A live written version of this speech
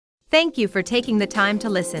Thank you for taking the time to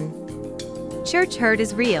listen. Church hurt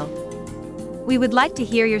is real. We would like to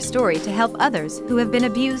hear your story to help others who have been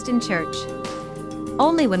abused in church.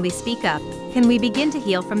 Only when we speak up can we begin to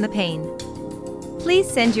heal from the pain. Please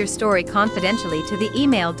send your story confidentially to the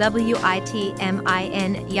email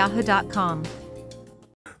witmin@yahoo.com.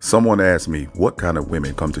 Someone asked me, what kind of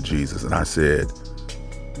women come to Jesus? And I said,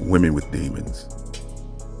 women with demons,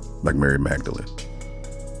 like Mary Magdalene.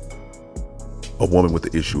 A woman with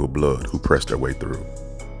the issue of blood who pressed her way through.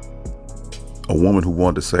 A woman who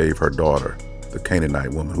wanted to save her daughter, the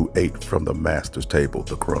Canaanite woman who ate from the master's table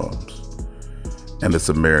the crumbs. And the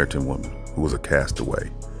Samaritan woman who was a castaway.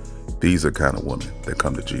 These are kind of women that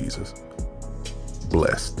come to Jesus.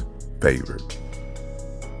 Blessed, favored,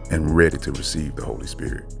 and ready to receive the Holy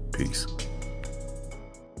Spirit. Peace.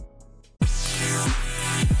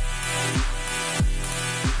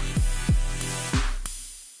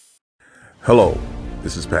 Hello,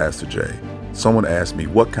 this is Pastor Jay. Someone asked me,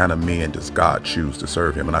 what kind of men does God choose to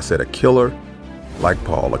serve him? And I said, a killer like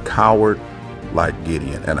Paul, a coward like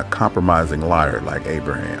Gideon, and a compromising liar like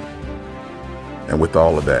Abraham. And with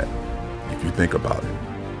all of that, if you think about it,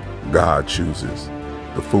 God chooses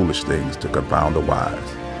the foolish things to confound the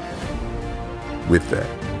wise. With that,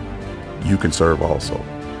 you can serve also.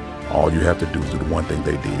 All you have to do is do the one thing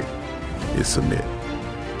they did, is submit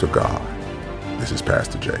to God. This is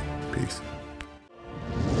Pastor Jay. Peace.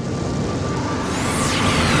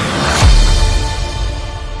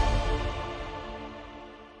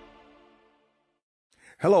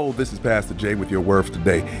 Hello, this is Pastor Jay with your word for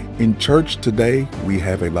today. In church today, we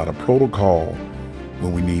have a lot of protocol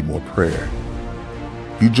when we need more prayer.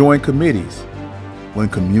 You join committees when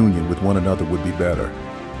communion with one another would be better.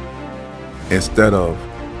 Instead of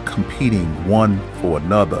competing one for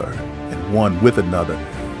another and one with another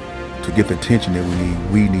to get the attention that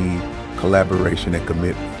we need collaboration and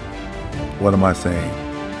commitment. What am I saying?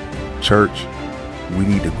 Church, we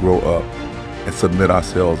need to grow up and submit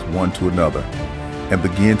ourselves one to another and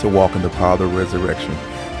begin to walk in the power of the resurrection,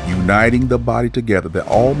 uniting the body together that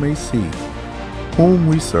all may see whom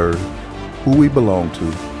we serve, who we belong to,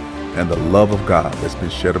 and the love of God that's been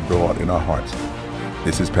shed abroad in our hearts.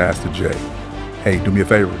 This is Pastor Jay. Hey, do me a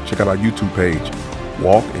favor, check out our YouTube page,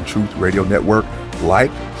 Walk in Truth Radio Network.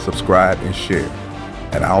 Like, subscribe, and share.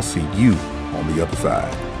 And I'll see you on the other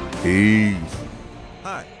side. Peace.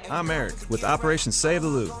 Hi, I'm Eric with Operation Save the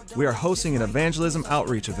Lou. We are hosting an evangelism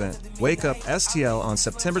outreach event, Wake Up STL, on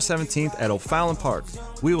September 17th at O'Fallon Park.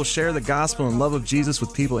 We will share the gospel and love of Jesus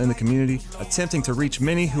with people in the community, attempting to reach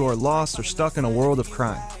many who are lost or stuck in a world of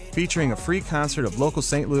crime. Featuring a free concert of local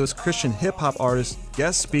St. Louis Christian hip-hop artists,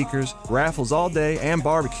 guest speakers, raffles all day, and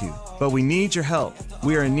barbecue. But we need your help.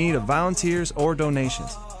 We are in need of volunteers or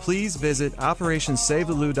donations. Please visit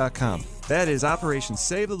OperationSaveTheLou.com. That is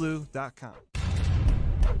OperationSaveTheLou.com.